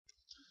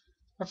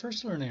Our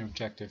first learning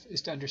objective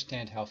is to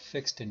understand how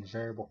fixed and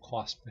variable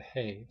costs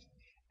behave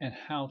and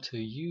how to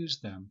use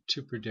them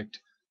to predict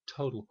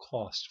total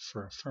cost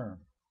for a firm.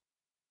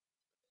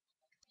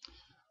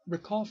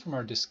 Recall from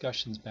our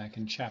discussions back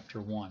in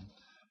Chapter 1,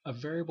 a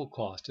variable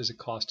cost is a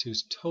cost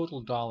whose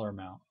total dollar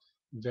amount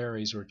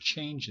varies or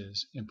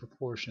changes in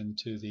proportion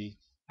to the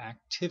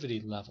activity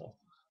level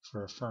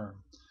for a firm.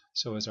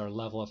 So as our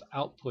level of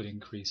output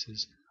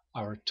increases,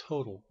 our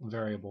total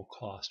variable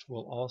cost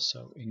will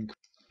also increase.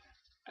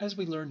 As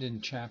we learned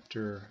in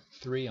Chapter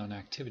 3 on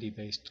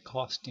activity-based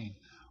costing,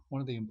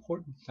 one of the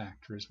important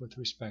factors with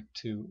respect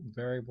to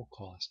variable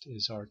cost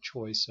is our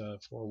choice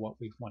of, or what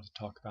we want to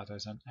talk about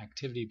as an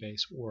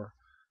activity-based or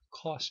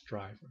cost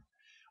driver.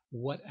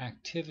 What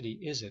activity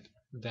is it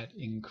that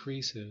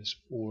increases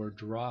or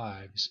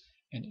drives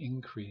an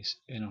increase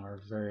in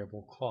our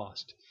variable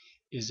cost?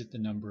 Is it the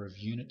number of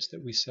units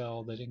that we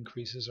sell that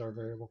increases our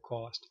variable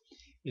cost?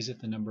 Is it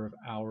the number of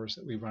hours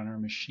that we run our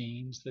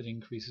machines that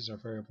increases our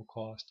variable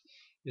cost?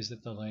 Is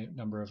it the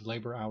number of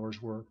labor hours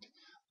worked?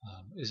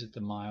 Is it the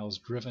miles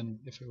driven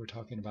if we were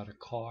talking about a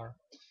car,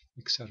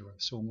 etc.?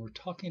 So when we're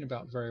talking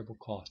about variable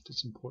cost,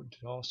 it's important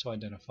to also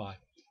identify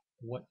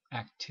what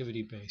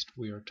activity-based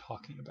we are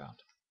talking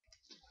about.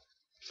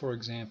 For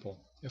example,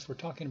 if we're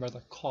talking about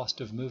the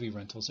cost of movie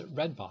rentals at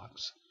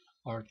Redbox,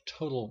 our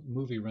total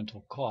movie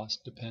rental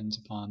cost depends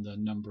upon the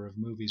number of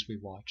movies we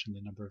watch and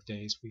the number of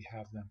days we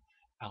have them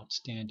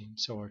outstanding.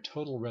 So our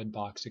total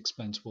Redbox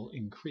expense will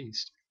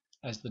increase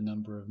as the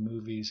number of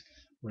movies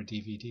or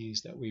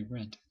DVDs that we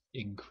rent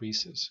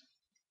increases.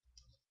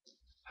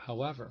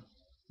 However,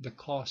 the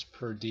cost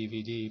per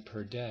DVD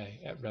per day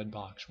at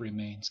Redbox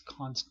remains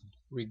constant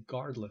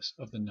regardless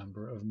of the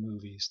number of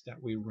movies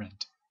that we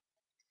rent.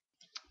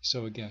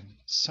 So again,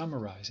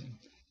 summarizing,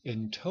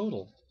 in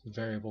total,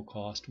 variable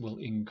cost will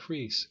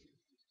increase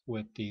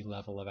with the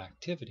level of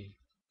activity,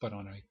 but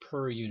on a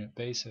per unit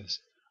basis,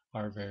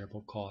 our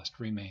variable cost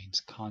remains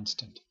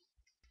constant.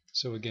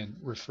 So again,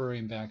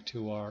 referring back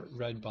to our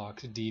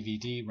Redbox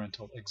DVD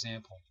rental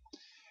example,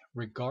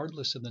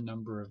 regardless of the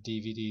number of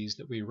DVDs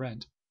that we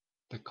rent,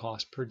 the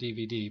cost per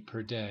DVD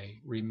per day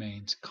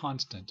remains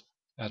constant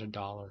at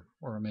 $1,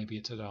 or maybe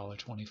it's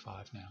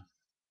 $1.25 now.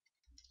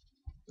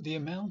 The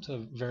amount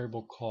of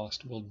variable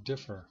cost will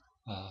differ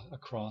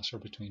across or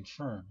between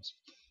firms.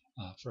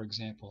 For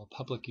example, a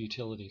public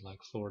utility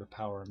like Florida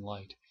Power and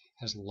Light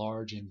has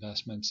large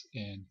investments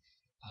in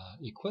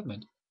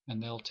equipment,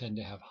 and they'll tend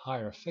to have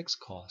higher fixed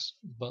costs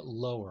but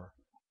lower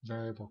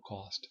variable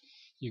cost.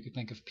 You could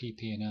think of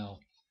PP&L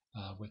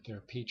with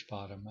their Peach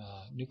Bottom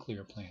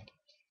nuclear plant.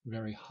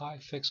 Very high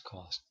fixed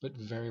cost, but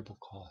variable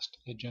cost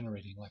at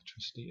generating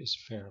electricity is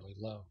fairly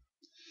low.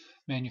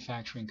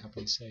 Manufacturing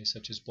companies, say,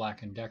 such as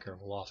Black & Decker,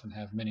 will often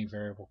have many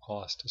variable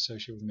costs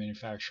associated with the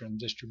manufacture and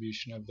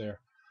distribution of their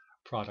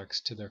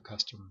products to their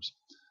customers.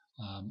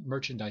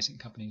 Merchandising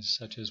companies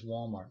such as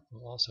Walmart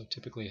will also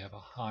typically have a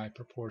high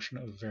proportion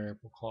of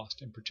variable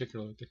cost, in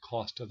particular the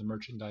cost of the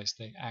merchandise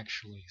they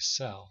actually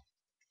sell.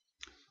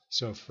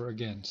 So for,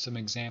 again, some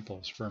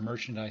examples, for a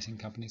merchandising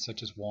company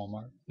such as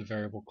Walmart, the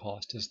variable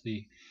cost is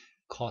the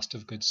cost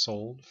of goods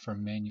sold. For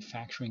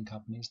manufacturing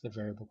companies, the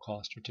variable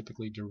costs are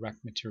typically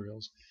direct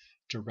materials,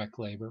 direct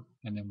labor,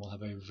 and then we'll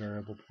have a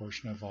variable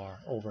portion of our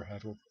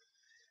overhead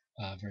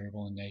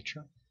variable in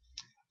nature.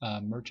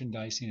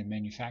 Merchandising and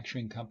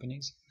manufacturing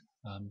companies,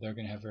 they're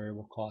going to have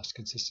variable costs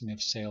consisting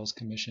of sales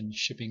commission,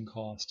 shipping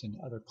costs, and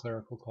other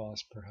clerical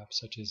costs, perhaps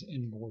such as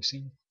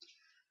invoicing.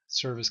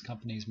 Service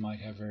companies might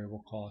have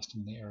variable costs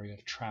in the area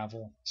of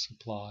travel,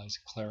 supplies,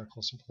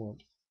 clerical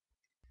support.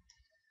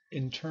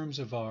 In terms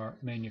of our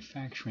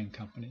manufacturing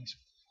companies,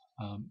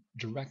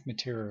 direct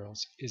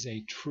materials is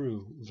a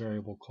true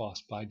variable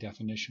cost by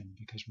definition,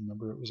 because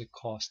remember, it was a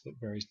cost that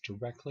varies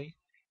directly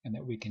and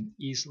that we can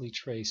easily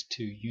trace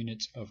to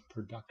units of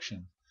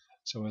production.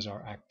 So as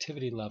our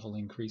activity level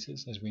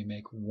increases, as we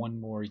make one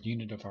more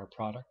unit of our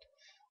product,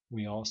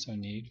 we also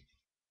need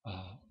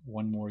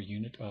one more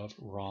unit of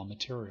raw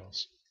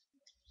materials.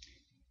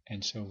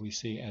 And so we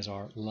see as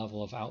our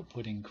level of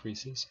output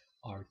increases,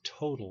 our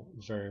total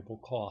variable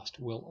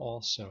cost will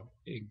also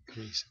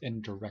increase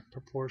in direct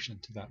proportion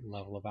to that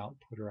level of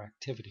output or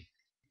activity.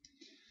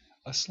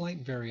 A slight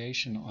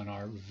variation on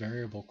our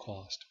variable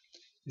cost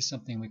is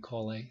something we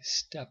call a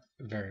step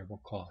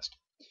variable cost.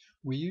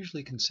 We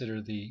usually consider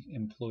the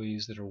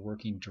employees that are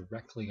working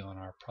directly on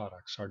our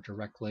products, our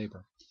direct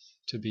labor,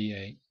 to be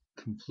a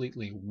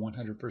completely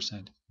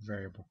 100%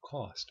 variable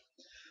cost.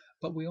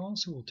 But we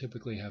also will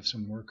typically have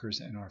some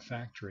workers in our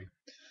factory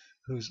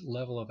whose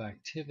level of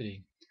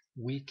activity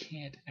we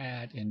can't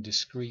add in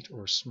discrete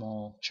or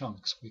small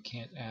chunks. We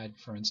can't add,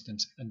 for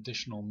instance,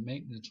 additional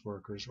maintenance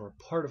workers or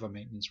part of a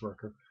maintenance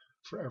worker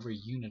for every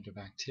unit of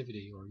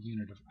activity or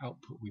unit of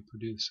output we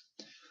produce.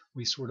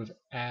 We sort of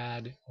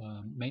add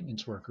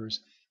maintenance workers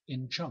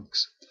in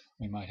chunks.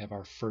 We might have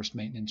our first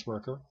maintenance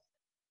worker.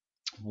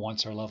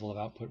 Once our level of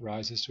output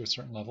rises to a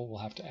certain level, we'll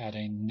have to add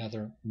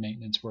another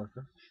maintenance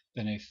worker,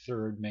 then a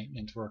third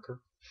maintenance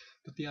worker.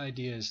 But the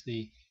idea is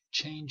the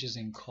changes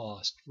in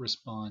cost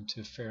respond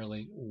to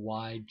fairly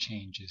wide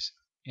changes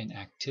in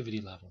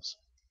activity levels.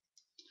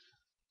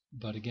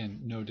 But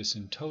again, notice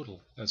in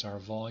total, as our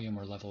volume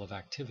or level of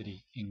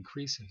activity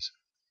increases,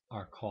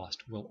 our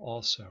cost will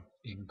also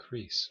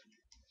increase.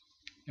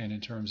 And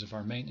in terms of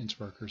our maintenance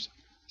workers,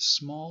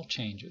 small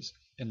changes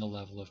in the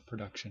level of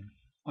production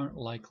aren't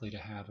likely to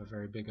have a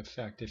very big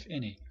effect, if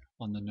any,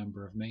 on the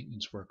number of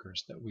maintenance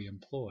workers that we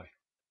employ.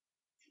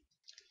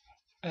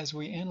 As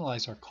we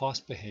analyze our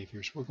cost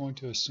behaviors, we're going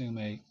to assume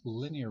a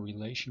linear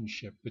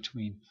relationship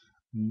between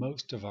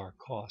most of our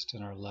cost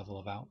and our level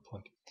of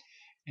output.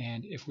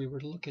 And if we were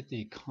to look at the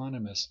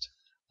economist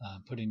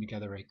putting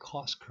together a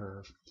cost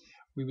curve,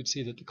 we would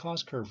see that the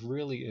cost curve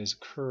really is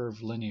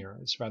curve linear.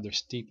 It's rather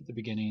steep at the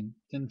beginning,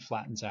 then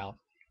flattens out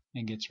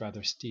and gets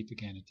rather steep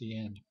again at the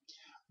end.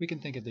 We can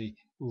think of the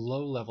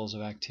low levels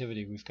of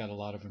activity. We've got a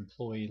lot of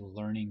employee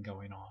learning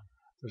going on.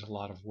 There's a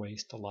lot of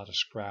waste, a lot of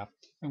scrap,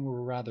 and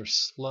we're rather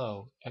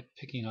slow at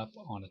picking up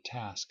on a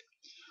task.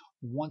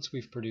 Once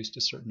we've produced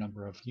a certain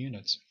number of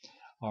units,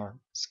 our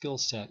skill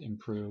set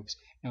improves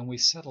and we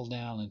settle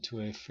down into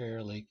a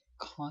fairly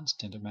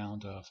constant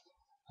amount of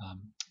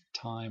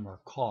time or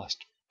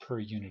cost per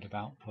unit of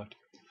output.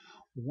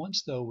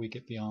 Once though we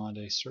get beyond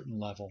a certain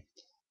level,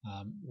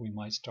 we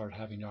might start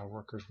having our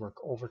workers work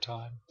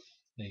overtime.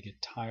 They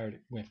get tired,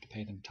 we have to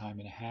pay them time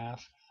and a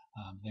half.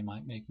 They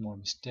might make more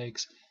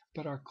mistakes,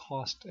 but our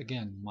cost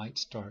again might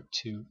start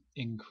to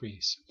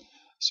increase.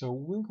 So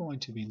we're going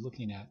to be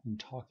looking at and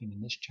talking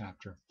in this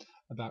chapter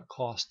about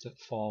costs that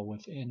fall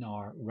within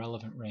our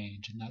relevant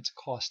range, and that's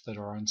costs that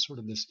are on sort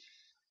of this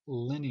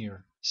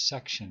linear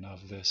section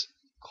of this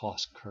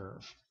cost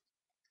curve.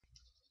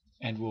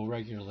 And we'll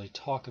regularly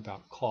talk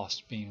about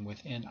costs being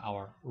within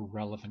our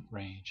relevant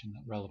range, and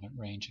that relevant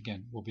range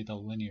again will be the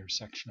linear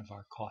section of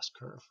our cost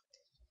curve.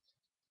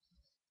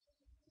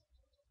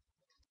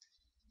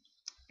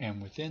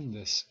 And within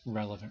this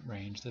relevant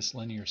range, this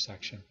linear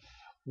section,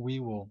 we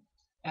will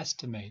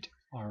estimate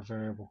our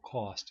variable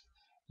cost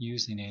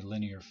using a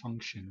linear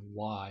function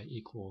y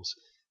equals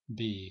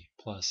b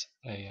plus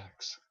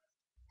ax.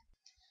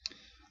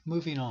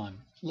 Moving on,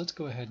 let's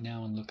go ahead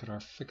now and look at our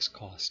fixed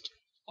cost.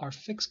 Our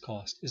fixed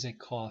cost is a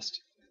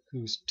cost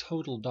whose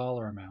total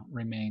dollar amount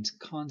remains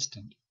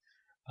constant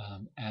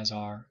as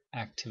our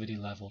activity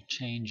level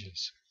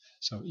changes.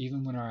 So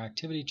even when our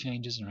activity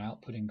changes and our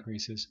output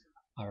increases,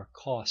 our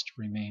cost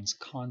remains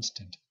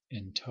constant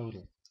in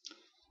total.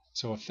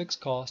 So a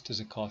fixed cost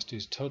is a cost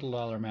whose total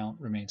dollar amount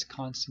remains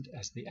constant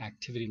as the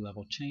activity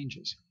level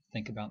changes.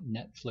 Think about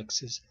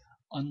Netflix's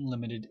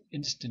unlimited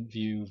instant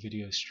view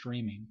video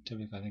streaming.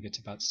 Typically, I think it's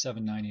about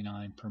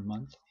 $7.99 per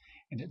month,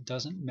 and it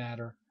doesn't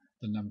matter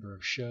the number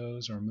of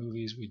shows or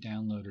movies we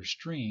download or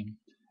stream,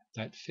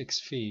 that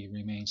fixed fee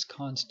remains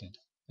constant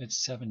at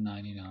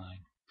 $7.99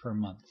 per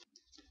month.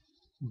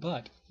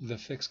 But the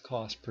fixed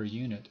cost per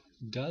unit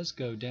does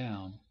go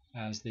down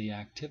as the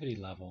activity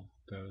level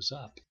goes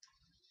up.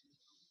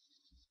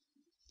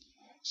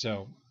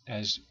 So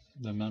as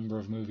the number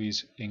of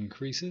movies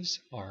increases,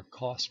 our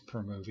cost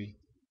per movie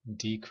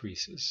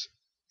decreases.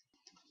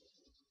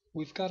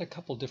 We've got a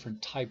couple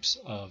different types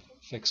of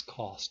fixed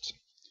costs.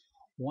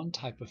 One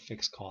type of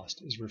fixed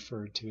cost is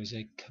referred to as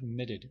a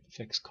committed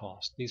fixed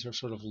cost. These are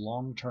sort of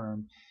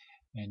long-term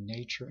in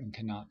nature and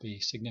cannot be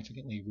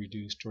significantly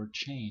reduced or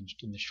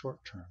changed in the short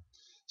term.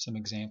 Some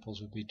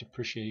examples would be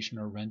depreciation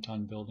or rent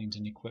on buildings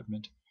and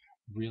equipment,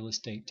 real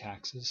estate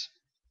taxes.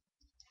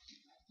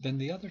 Then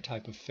the other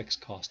type of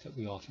fixed cost that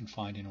we often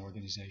find in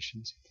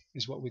organizations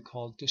is what we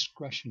call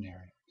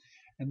discretionary,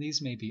 and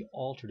these may be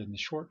altered in the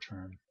short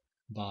term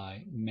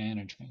by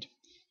management.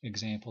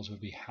 Examples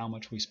would be how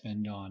much we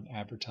spend on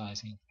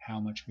advertising, how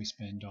much we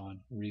spend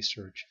on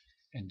research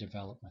and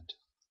development.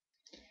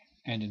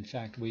 And in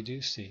fact, we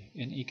do see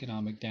in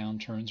economic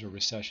downturns or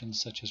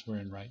recessions such as we're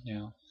in right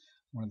now,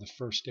 one of the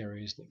first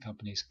areas that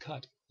companies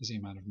cut is the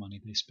amount of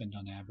money they spend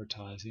on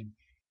advertising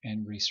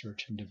and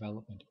research and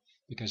development,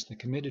 because the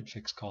committed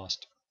fixed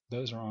cost,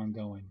 those are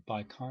ongoing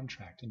by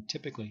contract and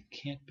typically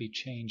can't be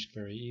changed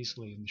very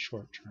easily in the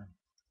short term.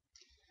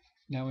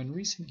 Now, in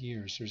recent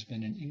years, there's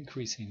been an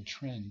increasing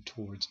trend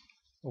towards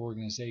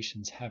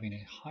organizations having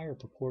a higher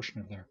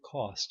proportion of their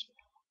cost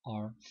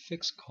are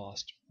fixed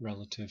cost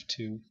relative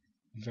to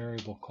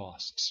variable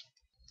costs.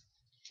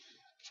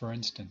 For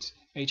instance,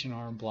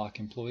 H&R Block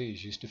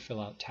employees used to fill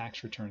out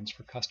tax returns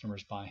for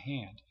customers by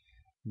hand.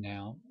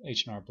 Now,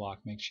 H&R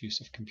Block makes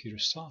use of computer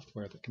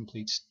software that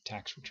completes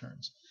tax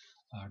returns.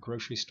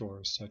 Grocery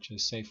stores such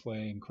as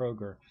Safeway and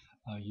Kroger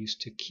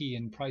used to key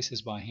in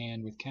prices by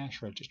hand with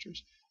cash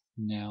registers.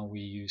 Now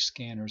we use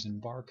scanners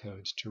and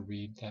barcodes to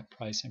read that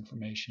price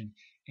information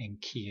and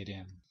key it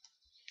in.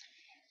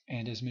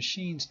 And as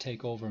machines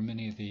take over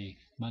many of the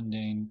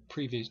mundane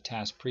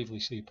tasks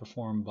previously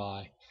performed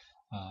by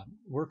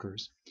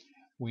workers,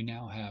 we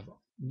now have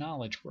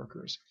knowledge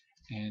workers,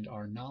 and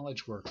our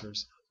knowledge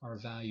workers are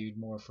valued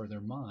more for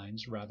their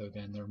minds rather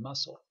than their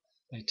muscle.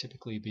 They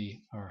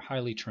typically are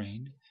highly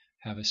trained,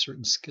 have a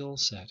certain skill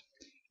set,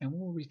 and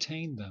we'll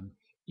retain them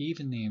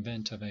even in the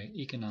event of an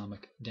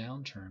economic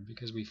downturn,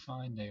 because we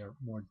find they are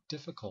more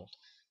difficult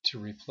to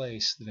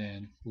replace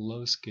than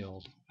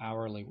low-skilled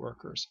hourly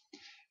workers.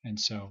 And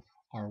so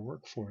our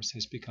workforce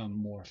has become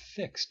more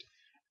fixed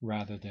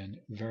rather than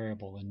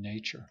variable in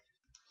nature.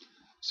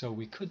 So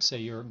we could say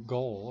your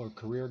goal or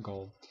career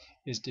goal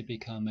is to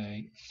become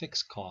a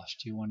fixed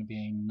cost. You want to be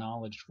a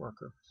knowledge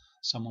worker,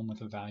 someone with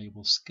a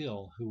valuable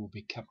skill who will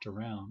be kept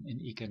around in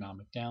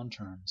economic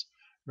downturns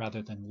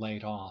rather than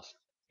laid off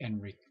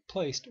and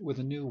replaced with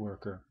a new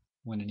worker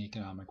when an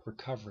economic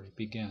recovery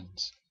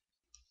begins.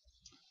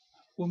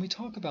 When we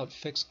talk about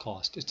fixed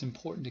cost, it's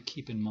important to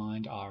keep in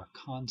mind our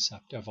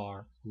concept of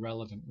our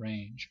relevant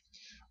range.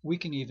 We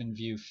can even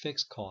view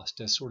fixed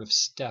cost as sort of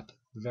step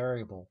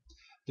variable.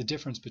 The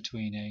difference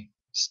between a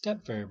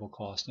step variable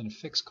cost and a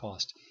fixed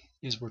cost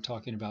is we're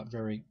talking about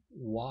very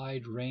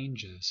wide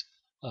ranges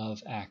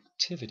of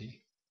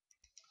activity.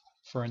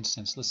 For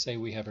instance, let's say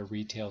we have a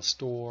retail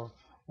store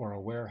or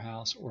a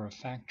warehouse or a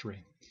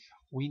factory.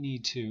 We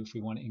need to, if we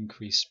want to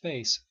increase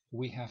space,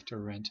 we have to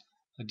rent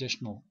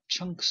additional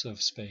chunks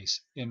of space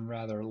in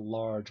rather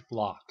large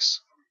blocks.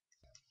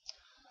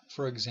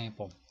 For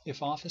example,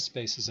 if office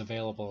space is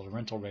available at a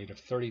rental rate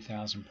of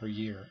 $30,000 per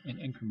year in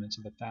increments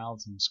of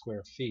 1,000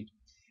 square feet,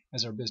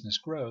 as our business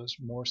grows,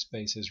 more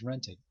space is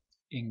rented,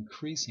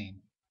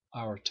 increasing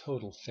our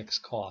total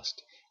fixed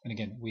cost. And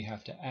again, we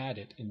have to add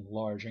it in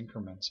large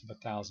increments of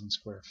 1,000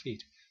 square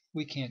feet.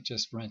 We can't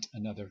just rent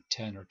another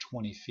 10 or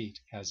 20 feet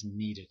as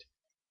needed.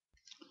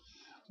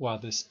 While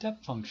this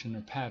step function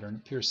or pattern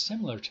appears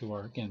similar to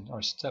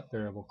our step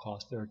variable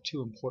cost, there are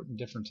two important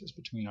differences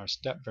between our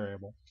step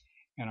variable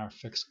and our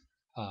fixed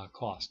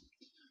cost.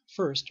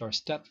 First, our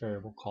step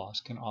variable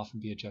cost can often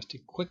be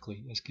adjusted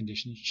quickly as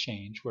conditions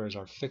change, whereas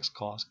our fixed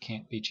cost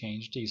can't be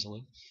changed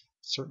easily,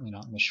 certainly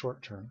not in the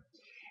short term.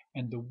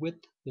 And the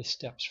width of the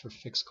steps for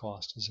fixed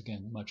cost is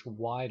again much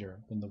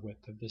wider than the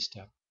width of the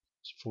steps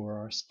for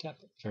our step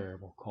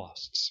variable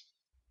costs.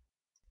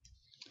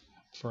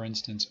 For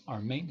instance,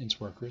 our maintenance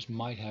workers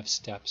might have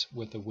steps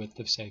with a width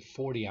of, say,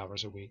 40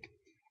 hours a week.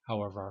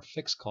 However, our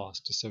fixed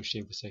cost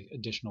associated with, say,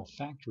 additional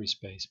factory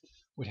space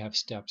would have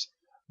steps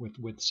with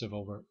widths of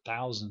over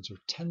thousands or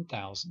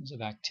 10,000s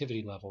of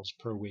activity levels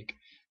per week.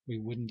 We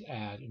wouldn't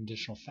add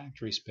additional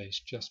factory space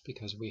just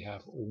because we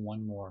have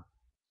one more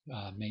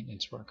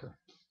maintenance worker.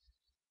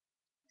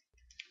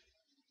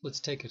 Let's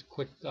take a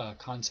quick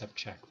concept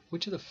check.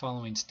 Which of the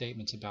following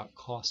statements about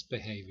cost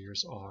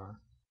behaviors are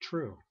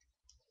true?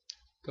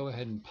 Go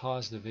ahead and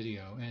pause the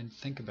video and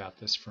think about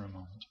this for a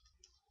moment.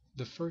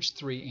 The first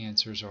three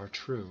answers are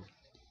true.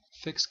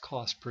 Fixed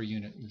costs per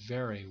unit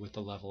vary with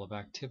the level of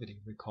activity.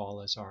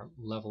 Recall, as our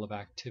level of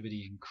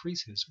activity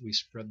increases, we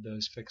spread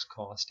those fixed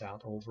costs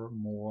out over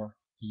more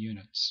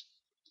units.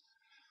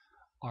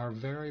 Our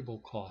variable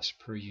costs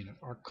per unit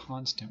are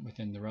constant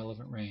within the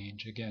relevant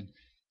range. Again,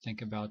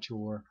 think about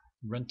your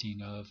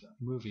renting of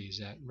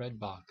movies at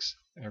Redbox.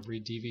 Every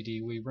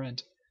DVD we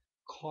rent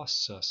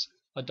costs us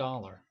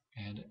 $1,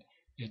 and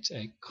it's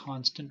a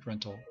constant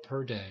rental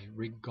per day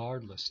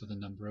regardless of the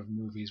number of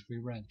movies we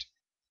rent.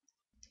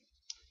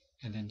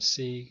 And then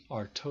C,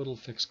 our total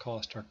fixed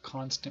costs are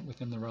constant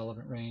within the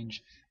relevant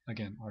range.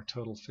 Again, our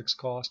total fixed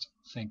cost,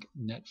 think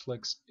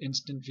Netflix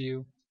Instant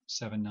View,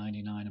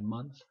 $7.99 a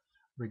month,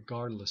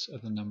 regardless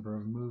of the number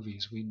of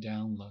movies we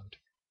download.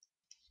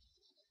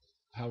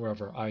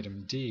 However,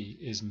 item D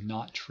is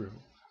not true.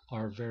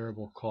 Our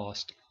variable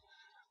cost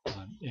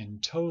in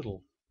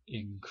total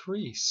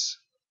increase,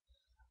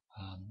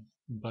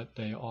 but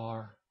they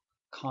are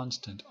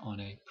constant on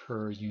a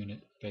per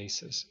unit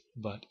basis.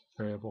 But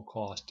variable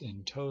cost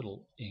in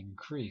total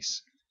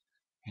increase,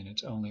 and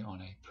it's only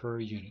on a per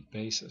unit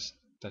basis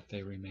that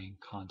they remain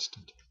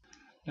constant.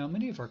 Now,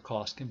 many of our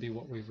costs can be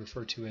what we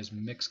refer to as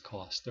mixed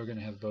costs. They're going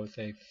to have both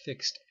a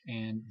fixed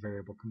and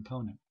variable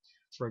component.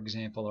 For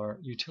example, our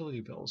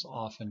utility bills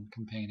often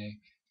contain a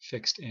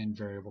fixed and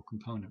variable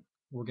component.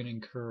 We're going to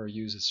incur or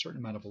use a certain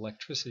amount of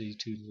electricity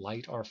to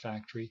light our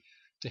factory,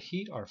 to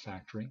heat our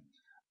factory,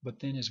 but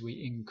then as we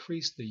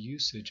increase the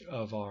usage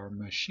of our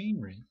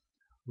machinery,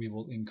 we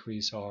will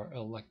increase our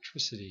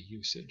electricity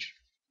usage.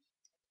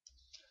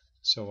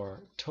 So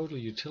our total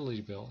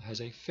utility bill has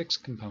a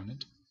fixed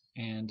component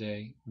and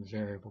a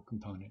variable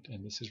component,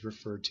 and this is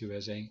referred to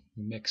as a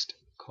mixed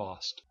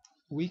cost.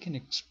 We can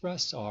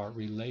express our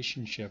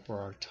relationship or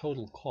our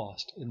total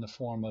cost in the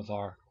form of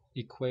our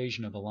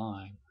equation of a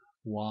line,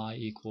 y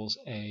equals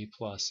a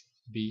plus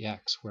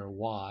bx, where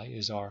y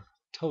is our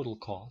total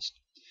cost.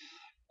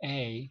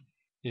 A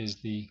is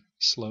the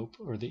slope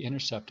or the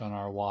intercept on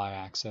our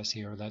y-axis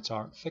here, that's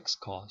our fixed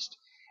cost,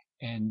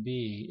 and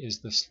b is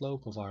the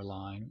slope of our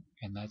line,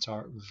 and that's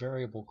our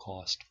variable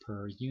cost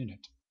per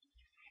unit.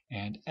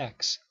 And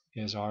x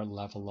is our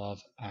level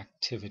of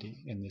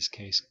activity, in this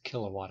case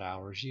kilowatt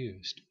hours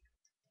used.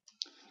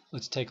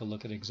 Let's take a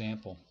look at an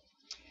example.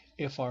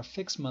 If our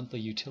fixed monthly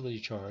utility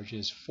charge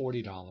is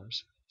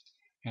 $40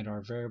 and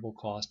our variable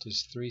cost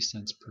is 3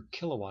 cents per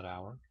kilowatt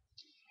hour,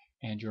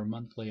 and your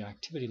monthly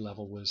activity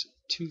level was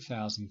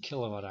 2,000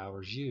 kilowatt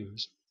hours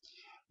used,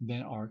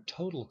 then our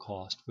total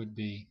cost would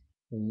be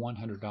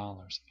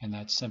 $100, and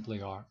that's simply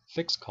our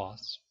fixed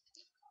costs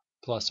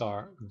plus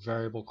our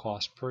variable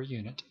cost per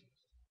unit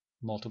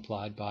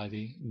multiplied by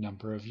the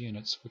number of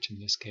units, which in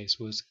this case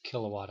was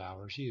kilowatt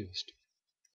hours used.